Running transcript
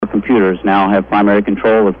computers now have primary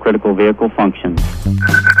control of critical vehicle functions.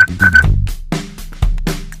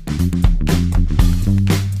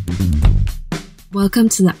 Welcome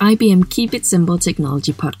to the IBM Keep It Simple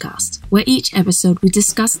Technology Podcast, where each episode we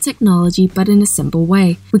discuss technology but in a simple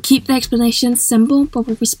way. We keep the explanation simple, but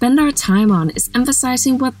what we spend our time on is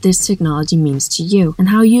emphasizing what this technology means to you and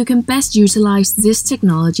how you can best utilize this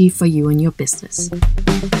technology for you and your business.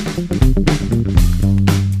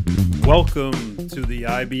 Welcome to the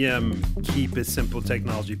IBM Keep It Simple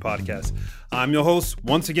Technology Podcast. I'm your host,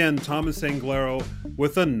 once again, Thomas Anglero,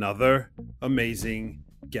 with another amazing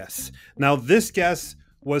guest. Now, this guest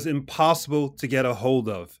was impossible to get a hold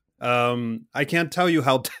of. I can't tell you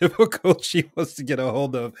how difficult she was to get a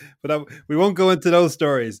hold of, but we won't go into those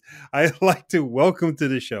stories. I'd like to welcome to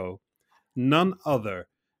the show none other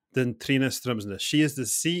than Trine Strømsnes. She is the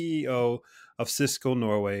CEO of Cisco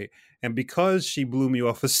Norway, and because she blew me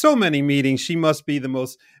off for so many meetings, she must be the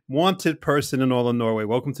most wanted person in all of Norway.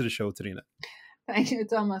 Welcome to the show, Trine. Thank you,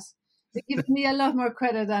 Thomas. You're giving me a lot more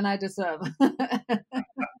credit than I deserve.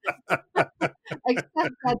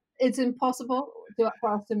 Except that it's impossible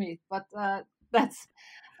for us to meet, but that's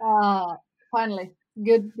finally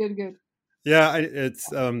good. Yeah,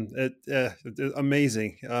 it's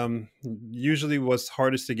amazing. Usually what's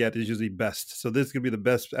hardest to get is usually best. So this could be the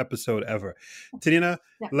best episode ever. Trine,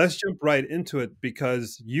 Let's jump right into it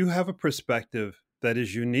because you have a perspective that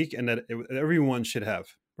is unique and that everyone should have,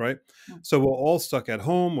 right? So we're all stuck at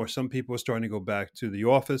home, or some people are starting to go back to the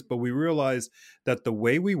office, but we realize that the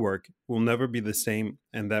way we work will never be the same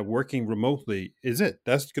and that working remotely is it.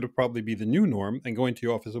 That's going to probably be the new norm, and going to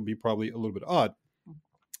your office will be probably a little bit odd.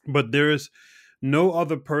 But there is no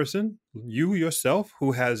other person, you yourself,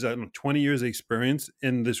 who has 20 years of experience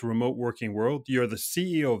in this remote working world. You're the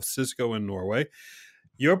CEO of Cisco in Norway.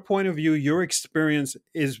 Your point of view, your experience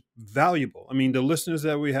is valuable. I mean, the listeners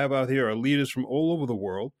that we have out here are leaders from all over the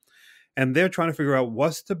world, and they're trying to figure out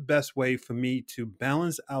what's the best way for me to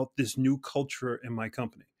balance out this new culture in my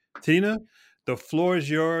company. Trine, the floor is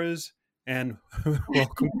yours, and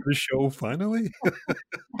welcome to the show finally.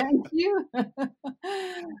 Thank you.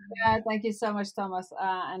 Thank you so much, Thomas,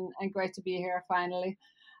 and great to be here finally.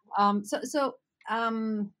 So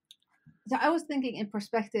I was thinking in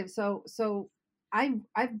perspective. So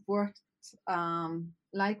I've worked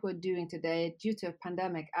like we're doing today due to a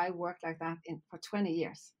pandemic. I worked like that for 20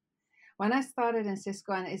 years. When I started in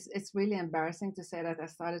Cisco, and it's really embarrassing to say that I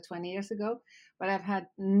started 20 years ago, but I've had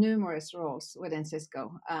numerous roles within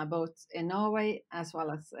Cisco, both in Norway as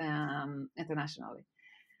well as internationally.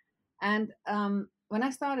 And when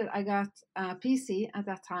I started, I got a PC at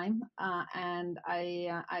that time, and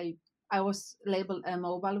I was labeled a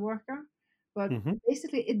mobile worker. But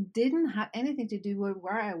basically, it didn't have anything to do with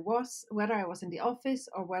where I was, whether I was in the office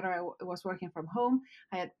or whether I was working from home.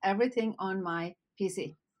 I had everything on my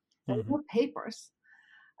PC. There were no papers.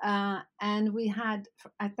 And we had,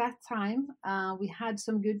 at that time, we had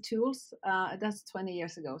some good tools. That's 20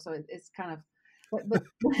 years ago. So it's kind of,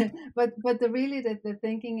 but the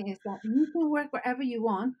thinking is that you can work wherever you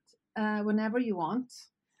want, whenever you want.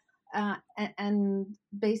 And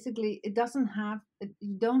basically, it doesn't have.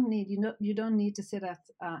 You don't need to sit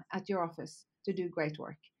at your office to do great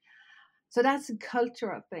work. So that's a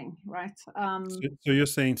cultural thing, right? So you're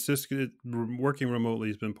saying Cisco working remotely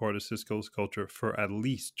has been part of Cisco's culture for at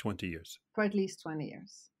least 20 years. For at least 20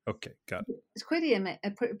 years. Okay, got it. It's pretty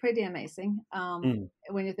amazing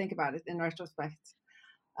when you think about it in retrospect.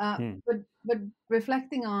 But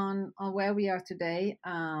reflecting on where we are today,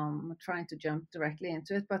 trying to jump directly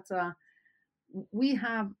into it, but we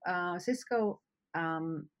have Cisco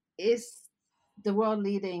is the world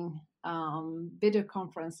leading video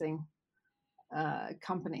conferencing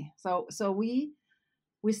company. So we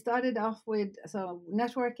started off with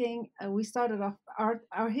networking. We started off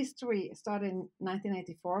our history started in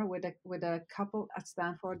 1984 with a couple at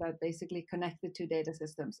Stanford that basically connected two data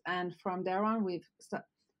systems, and from there on we've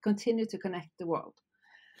continued to connect the world.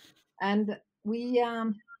 And we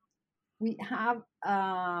have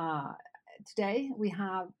today we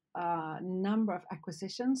have a number of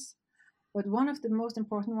acquisitions, but one of the most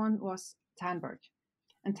important one was Tandberg.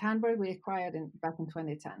 And Tandberg we acquired back in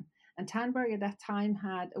 2010. And Tandberg at that time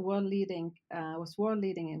was world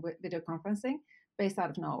leading in video conferencing, based out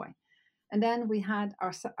of Norway. And then we had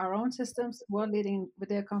our own systems, world leading in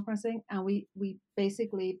video conferencing, and we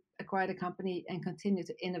basically acquired a company and continue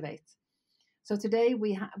to innovate. So today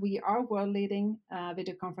we are world leading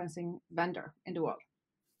video conferencing vendor in the world.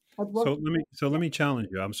 So let me challenge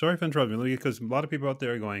you. I'm sorry for interrupting you, because a lot of people out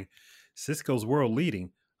there are going, Cisco's world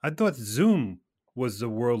leading. I thought Zoom was the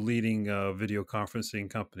world leading video conferencing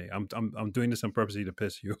company. I'm doing this on purpose to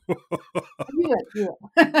piss you. You.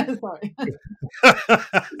 Sorry.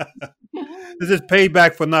 This is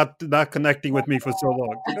payback for not connecting with me for so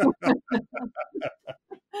long.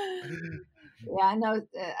 Yeah, no,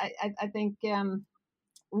 I think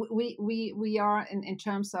we are in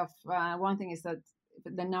terms of one thing is that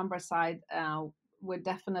the number side, we're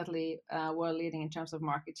definitely world leading in terms of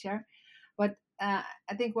market share, but I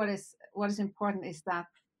think what is important is that,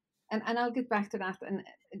 and I'll get back to that, and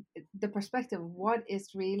the perspective, what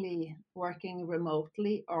is really working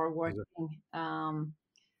remotely or working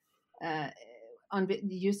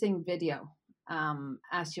using video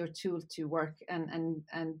as your tool to work and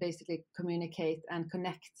basically communicate and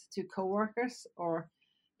connect to coworkers or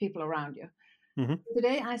people around you. Mm-hmm.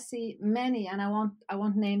 Today I see many, and I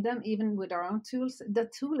won't name them, even with our own tools.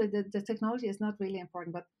 The technology is not really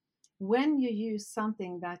important, but when you use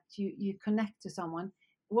something that you connect to someone,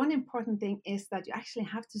 one important thing is that you actually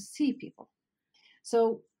have to see people.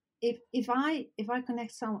 So if I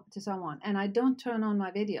connect to someone and I don't turn on my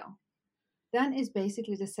video, then it's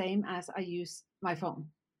basically the same as I use my phone.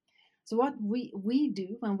 So what we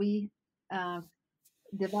do when we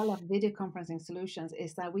develop video conferencing solutions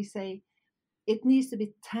is that we say it needs to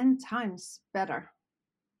be 10 times better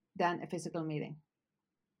than a physical meeting.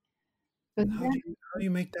 But how do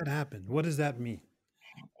you make that happen? What does that mean?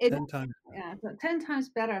 10 times. Yeah, so 10 times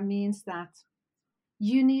better means that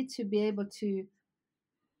you need to be able to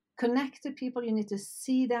connect to people. You need to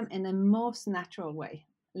see them in the most natural way.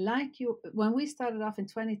 Like when we started off in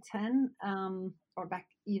 2010, or back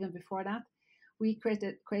even before that, we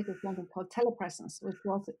created something called telepresence, which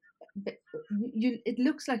was it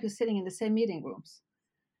looks like you're sitting in the same meeting rooms,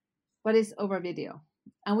 but it's over video.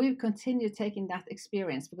 And we've continued taking that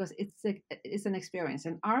experience because it's an experience.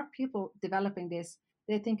 And our people developing this,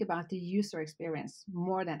 they think about the user experience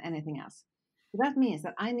more than anything else. So that means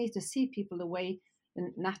that I need to see people the way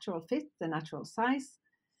the natural fit, the natural size.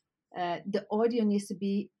 The audio needs to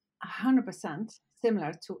be 100%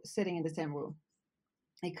 similar to sitting in the same room.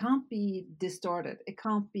 It can't be distorted. It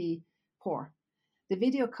can't be poor. The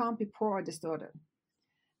video can't be poor or distorted.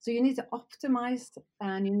 So you need to optimize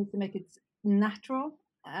and you need to make it natural.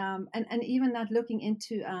 And even not looking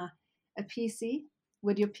into a PC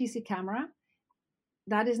with your PC camera,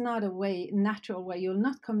 that is not a natural way. You'll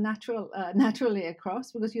not come naturally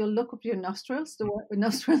across because you'll look up your nostrils. The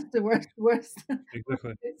worst.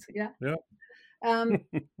 Exactly. Yeah. Yeah.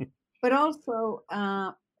 But also,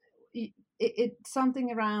 it's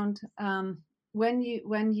something around when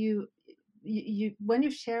you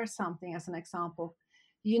share something, as an example,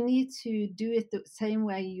 you need to do it the same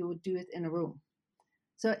way you would do it in a room.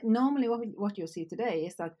 So normally what you'll see today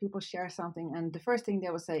is that people share something and the first thing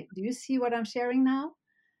they will say, do you see what I'm sharing now?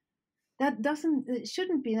 It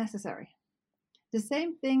shouldn't be necessary. The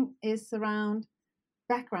same thing is around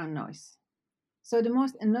background noise. So the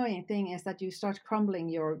most annoying thing is that you start crumbling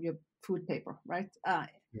your food paper, right?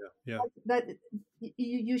 Yeah. That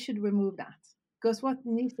you should remove that, because what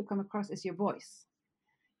needs to come across is your voice.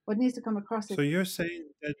 What needs to come across is. So you're saying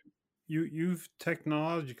that you've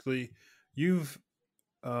technologically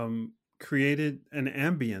created an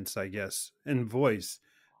ambience, I guess, in voice,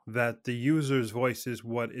 that the user's voice is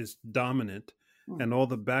what is dominant, and all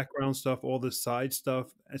the background stuff, all the side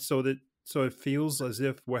stuff, so it feels as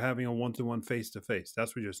if we're having a one-to-one, face-to-face.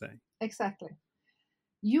 That's what you're saying. Exactly.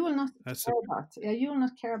 You will not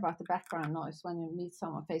care about the background noise when you meet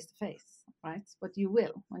someone face-to-face, right? But you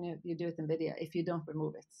will when you do it in video if you don't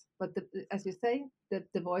remove it. But as you say,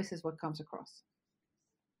 the voice is what comes across.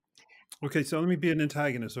 Okay, so let me be an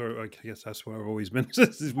antagonist, or I guess that's what I've always been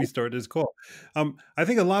since we started this call. I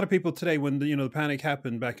think a lot of people today, when the panic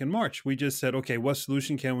happened back in March, we just said, okay, what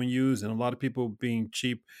solution can we use? And a lot of people, being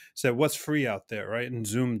cheap, said, what's free out there, right? And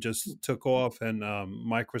Zoom just took off, and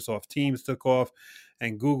Microsoft Teams took off,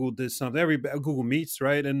 and Google did something. Google Meets,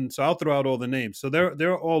 right? And so I'll throw out all the names. So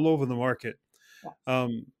they're all over the market.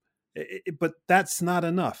 But that's not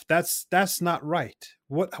enough. That's not right.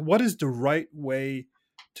 What is the right way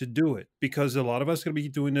to do it? Because a lot of us are going to be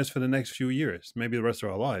doing this for the next few years, maybe the rest of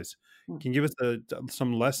our lives. Can you give us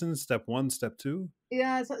some lessons, step 1, step 2?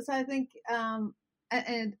 Yeah, so I think, and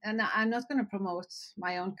I'm not going to promote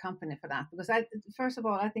my own company for that, because first of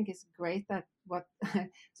all, I think it's great that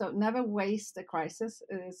so never waste a crisis,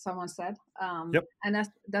 someone said. Yep. And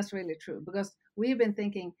that's really true, because we've been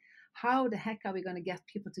thinking, how the heck are we going to get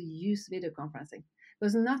people to use video conferencing?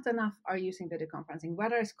 Because not enough are using video conferencing,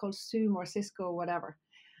 whether it's called Zoom or Cisco or whatever.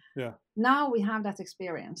 Yeah. Now we have that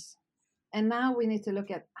experience. And now we need to look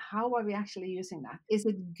at how are we actually using that? Is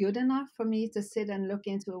it good enough for me to sit and look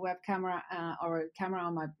into a web camera or a camera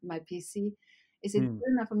on my PC? Is it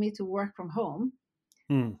good enough for me to work from home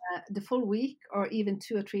the full week, or even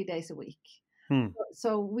 2 or 3 days a week?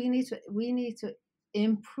 So we need to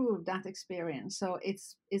improve that experience. So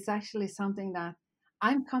it's actually something that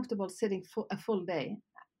I'm comfortable sitting a full day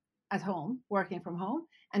at home, working from home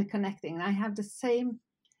and connecting. And I have the same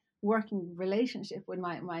working relationship with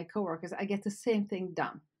my coworkers. I get the same thing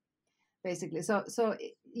done, basically. So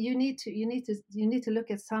you need to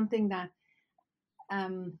look at something that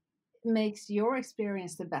makes your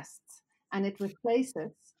experience the best, and it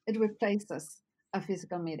replaces a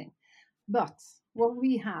physical meeting. But when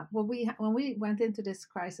we went into this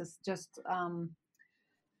crisis, just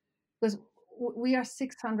because we are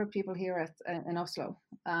 600 people here in Oslo,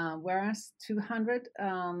 whereas 200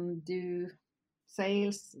 do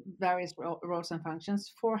sales, various roles and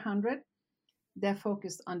functions. 400, they're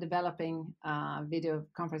focused on developing video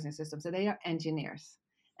conferencing systems. So they are engineers.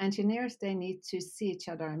 Engineers, they need to see each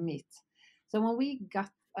other and meet. So when we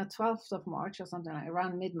got 12th of March or something like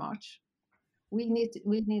around mid-March, we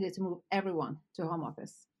needed to move everyone to home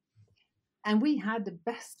office. And we had the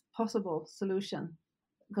best possible solution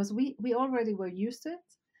because we already were used to it,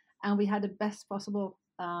 and we had the best possible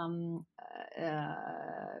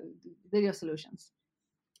video solutions.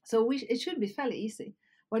 So it should be fairly easy,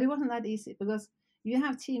 but it wasn't that easy because you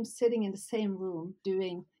have teams sitting in the same room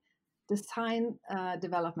doing design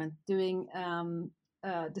development, doing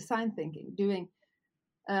design thinking, doing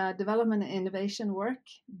development and innovation work.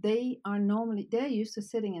 They're used to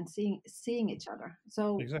sitting and seeing each other.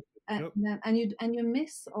 So exactly. And you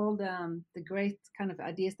miss all the great kind of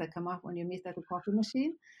ideas that come up when you meet at a coffee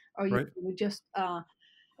machine, or you just a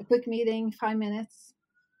quick meeting, 5 minutes.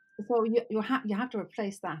 So you have to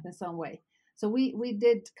replace that in some way. So we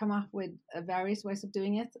did come up with various ways of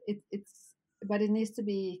doing it. But it needs to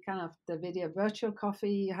be kind of the video virtual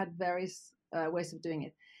coffee. You had various ways of doing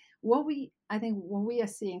it. What we are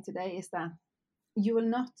seeing today is that you will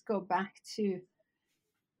not go back to,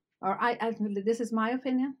 or this is my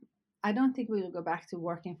opinion, I don't think we will go back to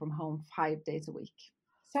working from home 5 days a week.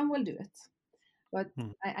 Some will do it, but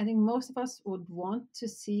I think most of us would want to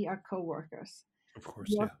see our coworkers. Of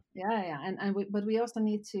course, but we also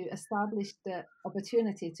need to establish the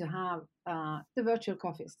opportunity to have the virtual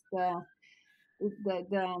coffees, the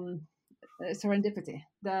serendipity.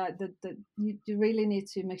 You really need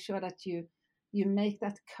to make sure that you make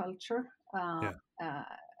that culture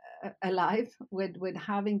alive with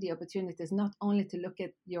having the opportunities, not only to look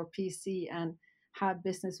at your PC and have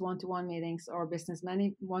business one-to-one meetings or business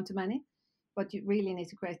one-to-many, but you really need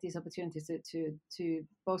to create these opportunities to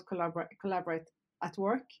both collaborate at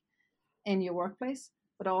work in your workplace,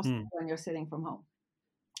 but also when you're sitting from home.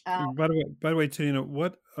 By the way, Tina,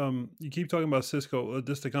 what you keep talking about Cisco,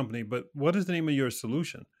 this is the company, but what is the name of your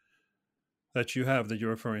solution that you have that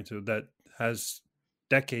you're referring to that has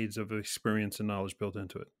decades of experience and knowledge built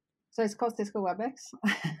into it? So it's called Cisco WebEx.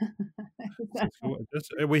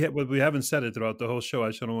 We haven't said it throughout the whole show.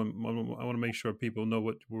 I want to make sure people know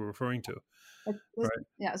what we're referring to. Right?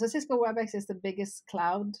 Yeah. So Cisco WebEx is the biggest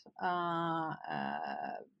cloud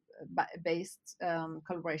based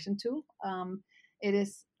collaboration tool. It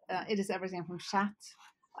is everything from chat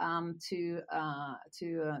to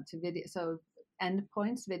video, so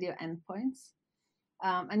endpoints, video endpoints,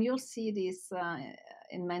 and you'll see these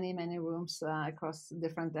in many rooms across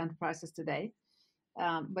different enterprises today.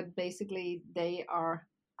 But basically, they are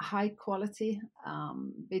high quality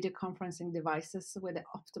video conferencing devices with the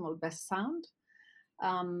optimal best sound,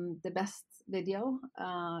 the best video,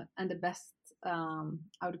 and the best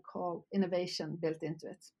I would call innovation built into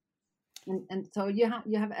it. And so you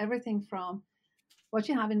have everything from what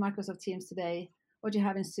you have in Microsoft Teams today, what you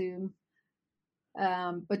have in Zoom,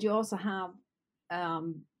 but you also have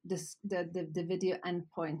the video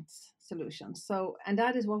endpoint solution. So, and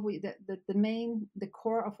that is what the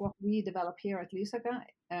core of what we develop here at Lysaker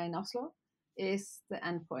in Oslo is the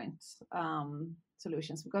endpoint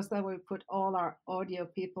solutions, because that we put all our audio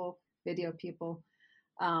people, video people,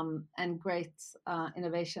 and great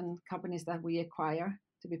innovation companies that we acquire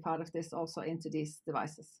to be part of this also into these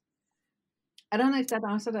devices. I don't know if that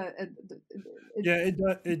answered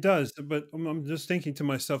it does. But I'm just thinking to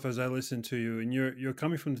myself as I listen to you, and you're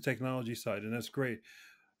coming from the technology side, and that's great.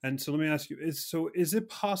 And so let me ask you: is it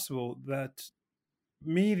possible that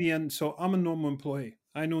so I'm a normal employee,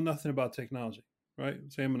 I know nothing about technology, right?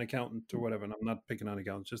 Say I'm an accountant or whatever, and I'm not picking on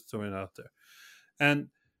accountants, just throwing it out there. And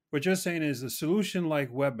what you're saying is a solution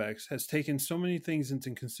like WebEx has taken so many things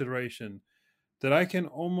into consideration that I can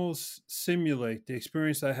almost simulate the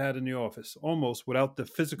experience I had in the office, almost without the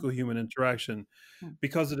physical human interaction,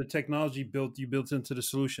 because of the technology you built into the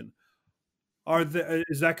solution.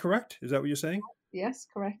 Is that correct? Is that what you're saying? Yes,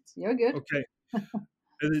 correct. You're good. Okay.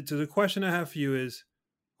 So the question I have for you is,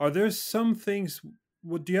 are there some things,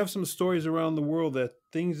 do you have some stories around the world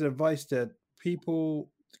advice that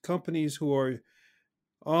companies who are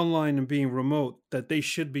online and being remote, that they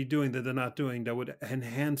should be doing that they're not doing, that would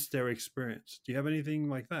enhance their experience? Do you have anything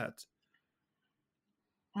like that?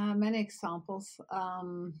 Many examples.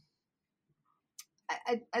 I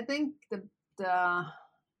think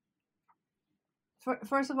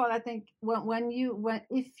first of all, I think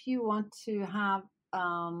if you want to have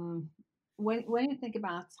when you think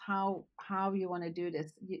about how you want to do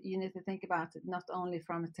this, you need to think about it not only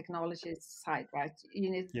from a technology side, right? You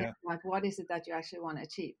need to think about what is it that you actually want to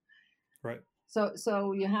achieve. Right.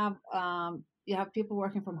 So you have people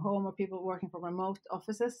working from home or people working from remote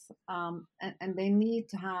offices, and they need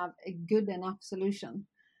to have a good enough solution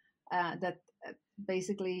that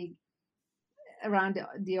basically around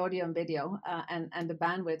the audio and video and the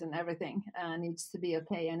bandwidth and everything needs to be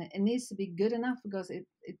okay, and it needs to be good enough, because it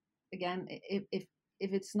again, if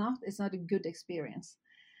it's not a good experience.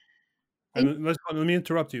 And let me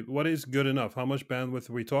interrupt you. What is good enough? How much bandwidth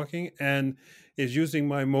are we talking? And is using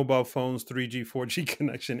my mobile phone's 3G, 4G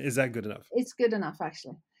connection, is that good enough? It's good enough,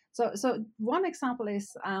 actually. So one example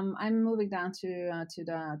is I'm moving down to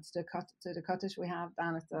the cottage we have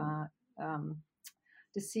down at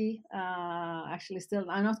the sea. Actually, still,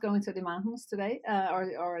 I'm not going to the mountains today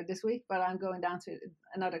or this week, but I'm going down to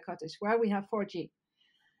another cottage where we have 4G.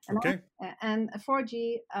 And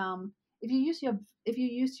 4G. If you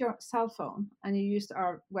use your cell phone and you use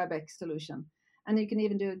our WebEx solution, and you can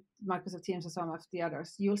even do Microsoft Teams or some of the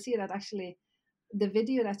others, you'll see that actually the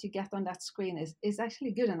video that you get on that screen is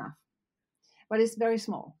actually good enough, but it's very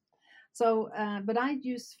small. So, but I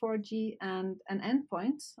use 4G and an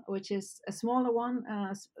endpoint, which is a smaller one,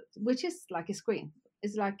 which is like a screen.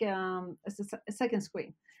 It's like a second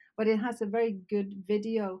screen, but it has a very good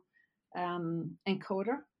video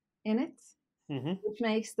encoder in it, which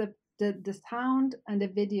makes the sound and the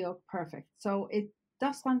video perfect. So it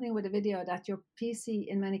does something with the video that your PC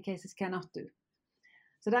in many cases cannot do.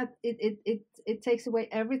 So that it takes away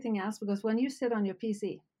everything else, because when you sit on your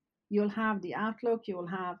PC, you'll have the Outlook, you will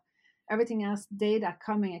have everything else, data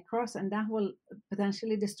coming across, and that will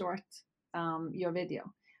potentially distort your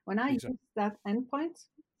video. When I use that endpoint,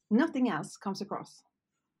 nothing else comes across.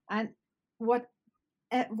 And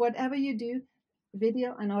whatever you do,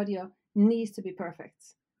 video and audio needs to be perfect.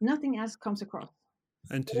 Nothing else comes across.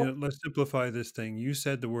 And let's simplify this thing. You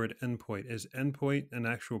said the word endpoint. Is endpoint an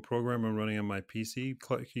actual program I'm running on my PC?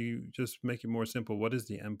 Can you just make it more simple? What is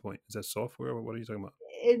the endpoint? Is that software, or what are you talking about?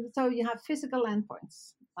 So you have physical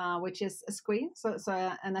endpoints, which is a screen, so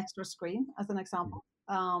an extra screen, as an example,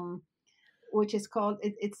 which is called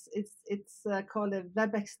it's called a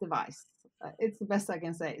WebEx device. It's the best I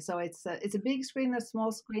can say. So it's a big screen, a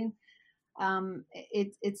small screen.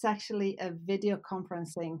 It's actually a video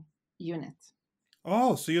conferencing unit.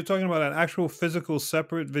 Oh, so you're talking about an actual physical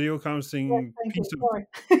separate video conferencing piece of... Sorry,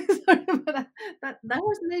 but that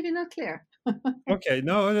was maybe not clear. Okay,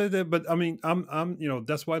 no, but I mean, I'm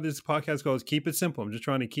that's why this podcast goes Keep It Simple. I'm just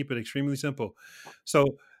trying to keep it extremely simple. So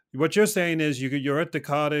what you're saying is you're at the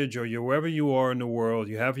cottage, or you're wherever you are in the world,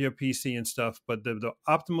 you have your PC and stuff, but the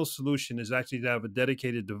optimal solution is actually to have a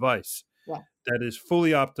dedicated device that is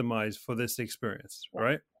fully optimized for this experience,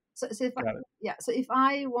 right? So if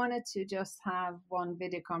I wanted to just have one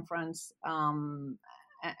video conference, and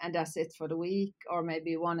that's it for the week, or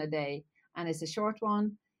maybe one a day, and it's a short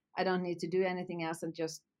one, I don't need to do anything else and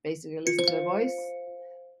just basically listen to the voice,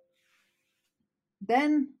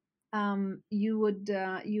 then you would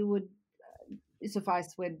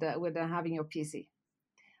suffice with having your PC.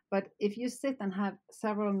 But if you sit and have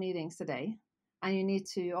several meetings a day, and you need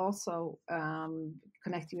to also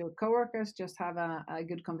connect to your coworkers, just have a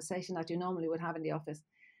good conversation that you normally would have in the office,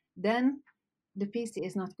 then the PC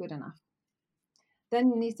is not good enough. Then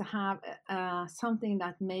you need to have something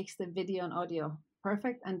that makes the video and audio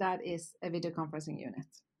perfect, and that is a video conferencing unit.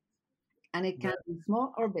 And it can be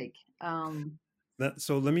small or big.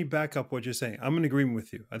 So let me back up what you're saying. I'm in agreement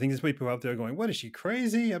with you. I think there's people out there going, what, is she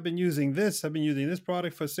crazy? I've been using this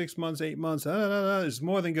product for 6 months, 8 months. It's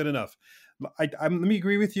more than good enough. Let me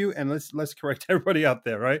agree with you, and let's correct everybody out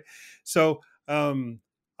there, right? So I'm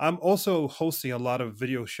also hosting a lot of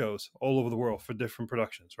video shows all over the world for different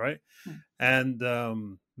productions, right? And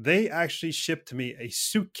they actually shipped to me a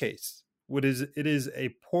suitcase. It is a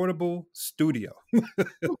portable studio.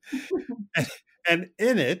 and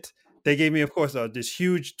in it, They gave me, of course, this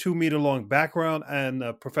huge 2 meter long background and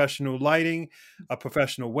professional lighting, a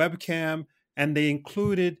professional webcam, and they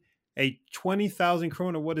included a 20,000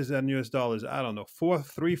 krona. What is that in US dollars? I don't know,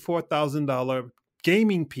 $4,000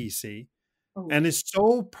 gaming PC, and its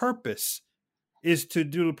sole purpose is to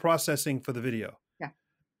do the processing for the video.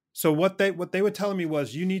 So what they were telling me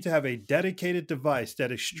was you need to have a dedicated device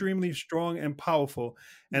that is extremely strong and powerful,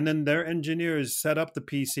 and then their engineers set up the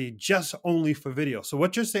PC just only for video. So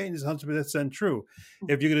what you're saying is 100% true.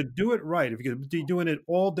 If you're going to do it right, if you're going to be doing it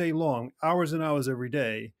all day long, hours and hours every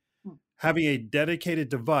day, having a dedicated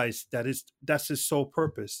device that's its sole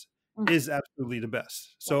purpose is absolutely the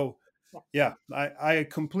best. So yeah, I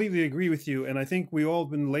completely agree with you, and I think we all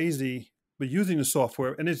been lazy with using the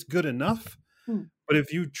software, and it's good enough. But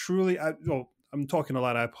if you truly, I'm talking a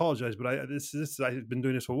lot, I apologize, but I've been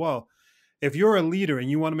doing this for a while. If you're a leader and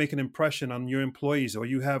you want to make an impression on your employees, or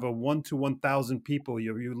you have a 1 to 1,000 people,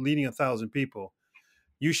 you're leading 1,000 people,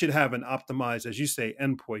 you should have an optimized, as you say,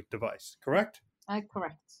 endpoint device, correct?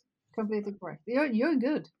 Correct. Completely correct. You're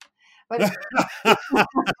good. But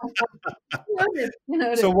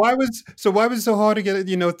So why was it so hard to get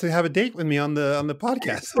to have a date with me on the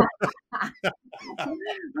podcast?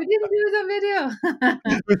 We didn't do the video.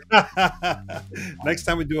 Next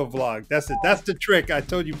time we do a vlog. That's it. That's the trick. I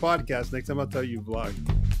told you podcast. Next time I'll tell you vlog.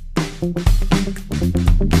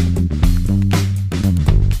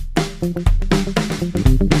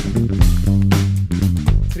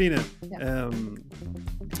 Trine,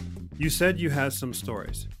 you said you had some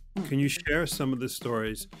stories. Can you share some of the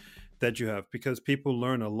stories that you have? Because people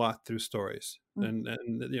learn a lot through stories, and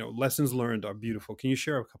lessons learned are beautiful. Can you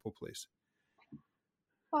share a couple, please?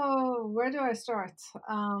 Oh, where do I start?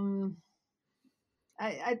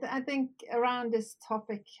 I think around this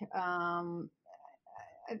topic, I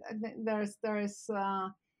think there's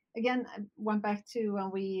again, I went back to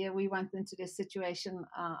when we went into this situation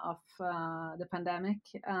of the pandemic,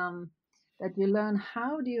 that you learn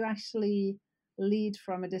how do you actually lead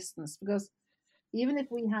from a distance, because even if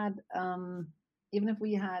we had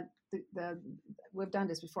we've done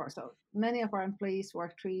this before, so many of our employees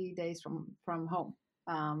work 3 days from home,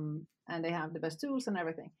 and they have the best tools and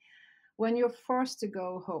everything. When you're forced to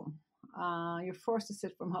go home, you're forced to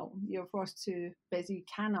sit from home, you're forced to basically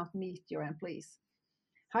cannot meet your employees.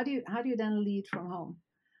 How do you then lead from home?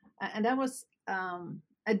 And that was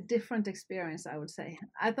a different experience, I would say.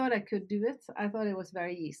 I thought I could do it. I thought it was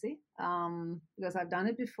very easy, because I've done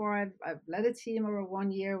it before. I've led a team over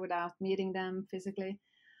 1 year without meeting them physically.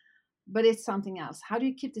 But it's something else. How do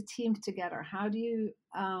you keep the team together? How do you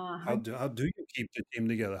how do you keep the team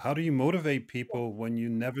together? How do you motivate people when you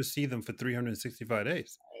never see them for 365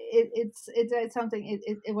 days? It's something.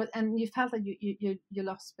 It was, and you felt like you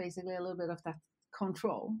lost basically a little bit of that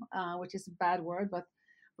control, which is a bad word, but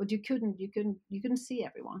you couldn't see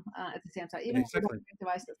everyone at the same time, even exactly. with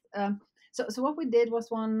devices. So what we did was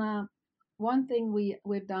one thing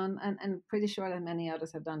we've done, and pretty sure that many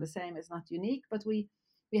others have done the same. It's not unique, but we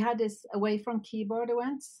had this away from keyboard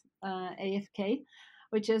events, AFK,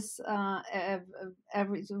 which is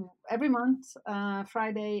every month,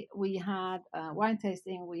 Friday we had wine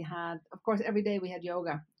tasting. We had, of course, every day we had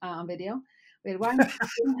yoga on video. We had wine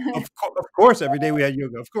tasting. Of course, every day we had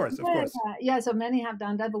yoga. Of course. Yeah, so many have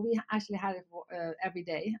done that, but we actually had it every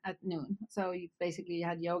day at noon. So you basically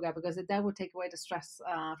had yoga, because that would take away the stress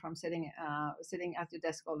from sitting at your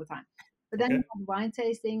desk all the time. But then we had wine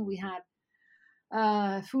tasting. We had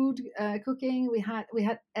food cooking. We had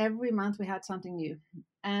every month we had something new.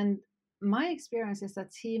 And my experience is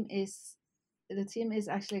that the team is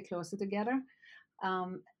actually closer together,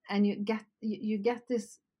 and you get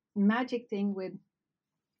this magic thing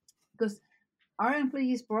because our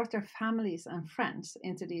employees brought their families and friends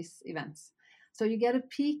into these events. So you get a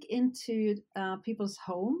peek into people's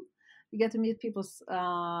home. You get to meet people's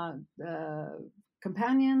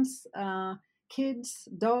companions, kids,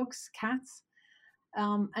 dogs, cats.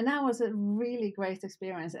 And that was a really great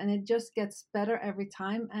experience, and it just gets better every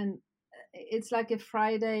time. And it's like it's a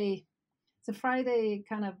Friday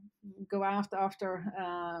kind of go out after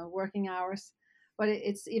working hours, but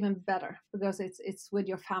it's even better because it's with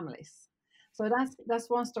your families. So that's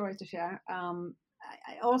one story to share.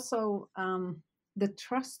 I also the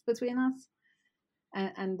trust between us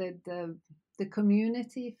and the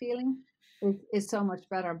community feeling is so much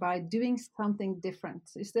better by doing something different.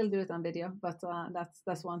 You still do it on video, but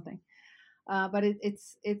that's one thing. But it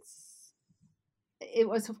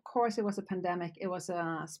was, of course, it was a pandemic. It was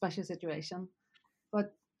a special situation,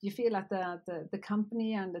 but you feel like the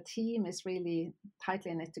company and the team is really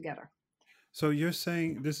tightly knit together. So you're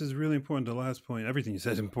saying this is really important. The last point, everything you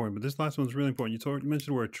said is important, but this last one's really important. You mentioned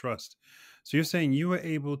the word trust. So you're saying you were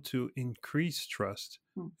able to increase trust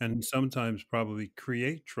Mm. and sometimes probably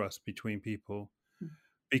create trust between people Mm.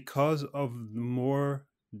 because of more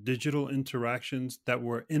digital interactions that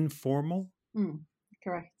were informal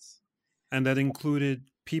Correct. and that included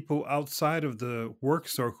people outside of the work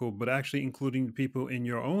circle, but actually including people in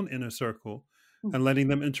your own inner circle Mm. and letting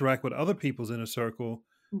them interact with other people's inner circle.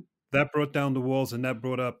 Mm. That brought down the walls and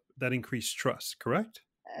that increased trust, correct?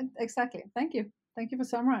 Exactly. Thank you. Thank you for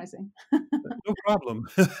summarizing. No problem.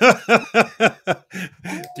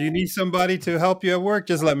 Do you need somebody to help you at work?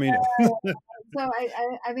 Just let me know. So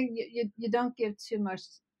I think you don't give too much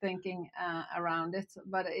thinking around it,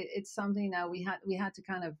 but it's something now we had to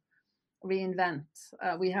kind of reinvent.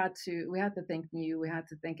 We had to think new. We had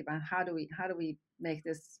to think about how do we make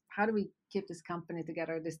this, how do we keep this company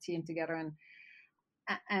together, this team together,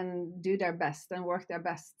 and do their best and work their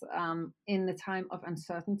best in the time of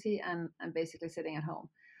uncertainty and basically sitting at home.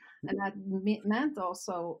 And that meant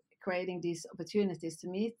also creating these opportunities to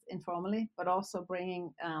meet informally, but also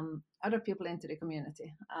bringing other people into the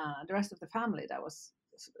community, the rest of the family.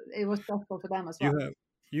 It was stressful for them as well.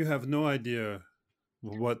 You have no idea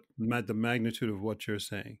the magnitude of what you're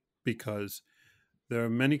saying, because there are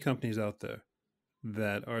many companies out there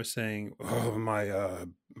that are saying, "Oh, my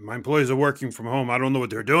employees are working from home. I don't know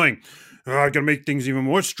what they're doing. I got to make things even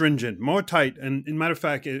more stringent, more tight." And in matter of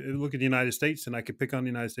fact, look at the United States, and I could pick on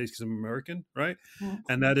the United States because I'm American, right? Mm.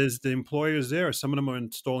 And that is the employers there. Some of them are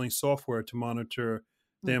installing software to monitor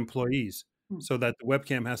their employees, so that the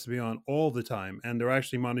webcam has to be on all the time, and they're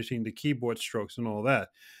actually monitoring the keyboard strokes and all that.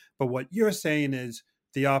 But what you're saying is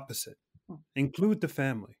the opposite. Include the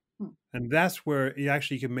family. And that's where you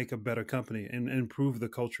actually can make a better company and improve the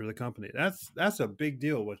culture of the company. That's a big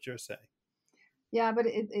deal, what you're saying. Yeah, but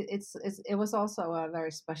it was also a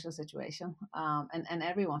very special situation, and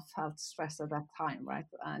everyone felt stress at that time, right?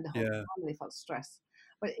 And the whole family felt stress.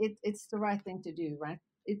 But it's the right thing to do, right?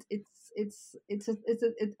 It's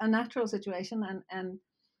a natural situation, and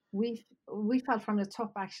we felt from the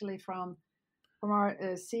top, actually, from our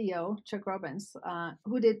CEO, Chuck Robbins,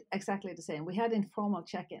 who did exactly the same. We had informal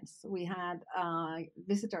check-ins. We had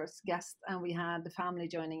visitors, guests, and we had the family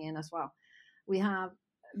joining in as well. We have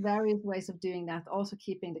various ways of doing that, also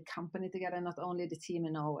keeping the company together, not only the team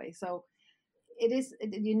in Norway. So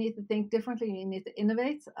you need to think differently, you need to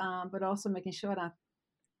innovate, but also making sure that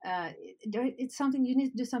it's something you need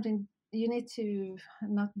to do something. You need to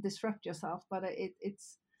not disrupt yourself, but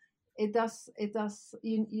it does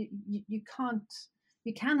you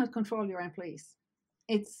cannot control your employees.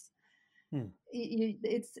 It's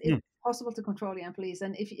it's possible to control your employees,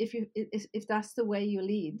 and if that's the way you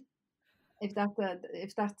lead, if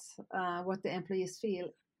that's what the employees feel,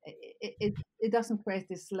 it doesn't create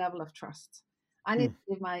this level of trust. I need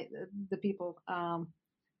to give the people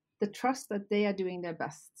the trust that they are doing their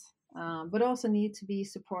best, but also need to be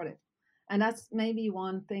supported. And that's maybe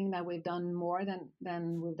one thing that we've done more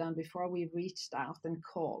than we've done before. We've reached out and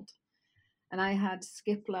called. And I had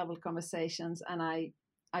skip level conversations, and I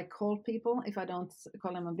called people. If I don't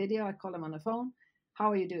call them on video, I call them on the phone. How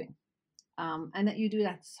are you doing? And that you do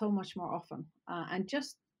that so much more often, and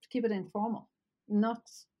just keep it informal, not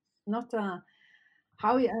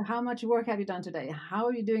how much work have you done today? How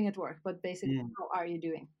are you doing at work? But basically, how are you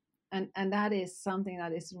doing? And that is something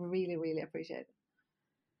that is really, really appreciated.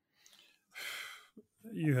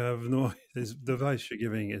 You have no. The advice you're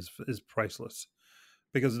giving is priceless.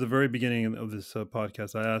 Because at the very beginning of this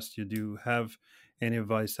podcast, I asked you, do you have any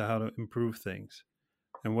advice to how to improve things?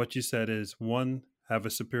 And what you said is, one, have a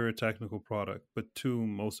superior technical product, but two,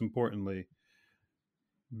 most importantly,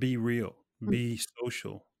 be real, be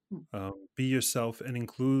social, be yourself, and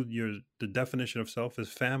include the definition of self as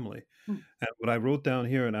family. And what I wrote down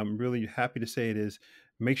here, and I'm really happy to say it, is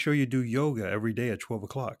make sure you do yoga every day at 12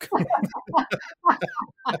 o'clock.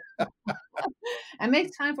 And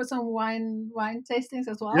make time for some wine tastings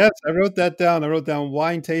as well. Yes, I wrote that down. I wrote down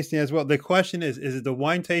wine tasting as well. The question is it the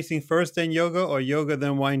wine tasting first, then yoga, or yoga,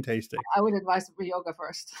 then wine tasting? I would advise yoga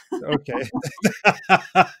first. Okay.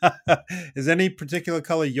 Is any particular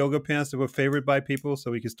color yoga pants that were favored by people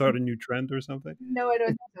so we can start a new trend or something? No, I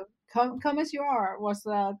don't think so. Come as you are was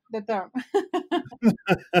the term.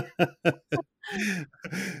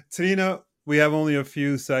 Trine, we have only a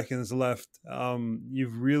few seconds left.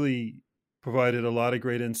 You've really provided a lot of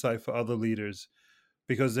great insight for other leaders,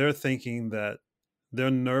 because they're thinking that they're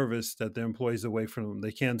nervous that their employees are away from them.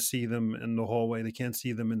 They can't see them in the hallway. They can't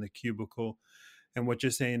see them in the cubicle. And what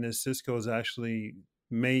you're saying is Cisco has actually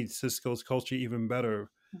made Cisco's culture even better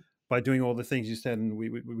by doing all the things you said, and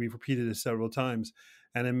we've repeated it several times,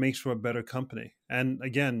 and it makes for a better company. And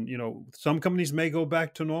again, some companies may go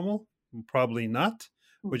back to normal, probably not,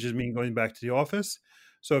 which is mean going back to the office.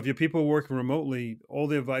 So if your people are working remotely, all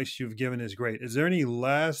the advice you've given is great. Is there any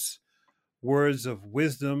last words of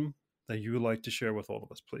wisdom that you would like to share with all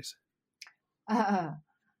of us, please?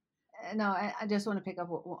 No, I just want to pick up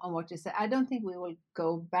on what you said. I don't think we will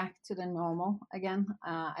go back to the normal again.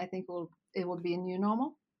 I think it will be a new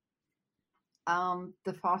normal.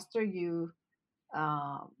 The faster you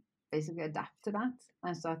basically adapt to that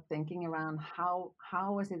and start thinking around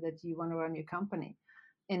how is it that you want to run your company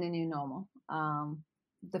in a new normal,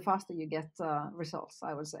 the faster you get results,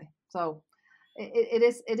 I would say. So it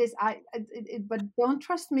is. But don't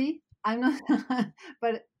trust me. I'm not.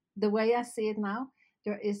 But the way I see it now,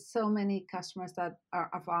 there is so many customers that are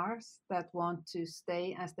of ours that want to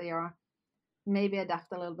stay as they are, maybe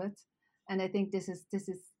adapt a little bit, and I think this is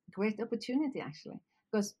great opportunity actually,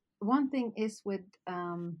 because one thing is with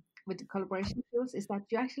the collaboration tools is that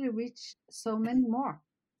you actually reach so many more.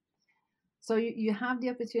 So you have the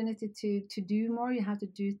opportunity to do more. You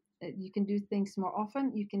can do things more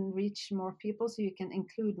often. You can reach more people, so you can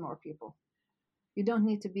include more people. You don't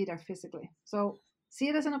need to be there physically. So see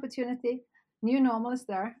it as an opportunity. New normal is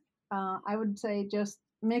there. I would say just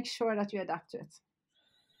make sure that you adapt to it.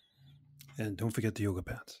 And don't forget the yoga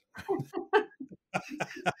pants.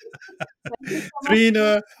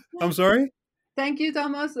 Trine, I'm sorry? Thank you,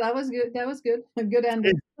 Thomas. That was good. A good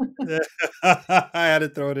ending. I had to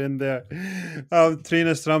throw it in there.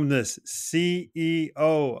 Trine Strømnes,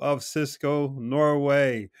 CEO of Cisco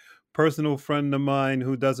Norway. Personal friend of mine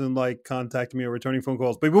who doesn't like contacting me or returning phone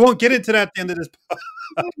calls. But we won't get into that at the end of this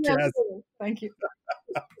podcast. Thank you.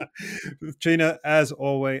 Trine, as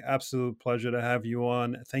always, absolute pleasure to have you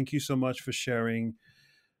on. Thank you so much for sharing.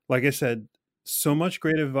 Like I said, so much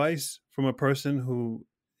great advice from a person who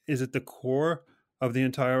is at the core of the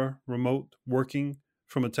entire remote working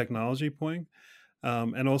from a technology point,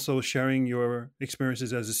 and also sharing your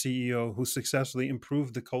experiences as a CEO who successfully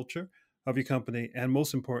improved the culture of your company, and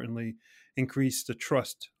most importantly, increase the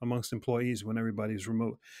trust amongst employees when everybody's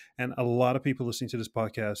remote. And a lot of people listening to this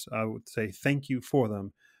podcast, I would say thank you for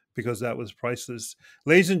them, because that was priceless.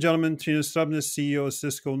 Ladies and gentlemen, Trine Strømnes, CEO of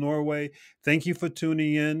Cisco Norway, thank you for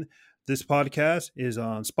tuning in. This podcast is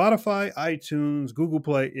on Spotify, iTunes, Google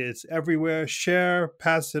Play. It's everywhere. Share,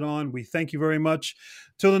 pass it on. We thank you very much.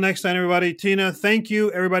 Till the next time, everybody. Trine, thank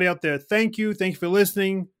you. Everybody out there, thank you. Thank you for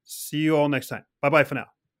listening. See you all next time. Bye-bye for now.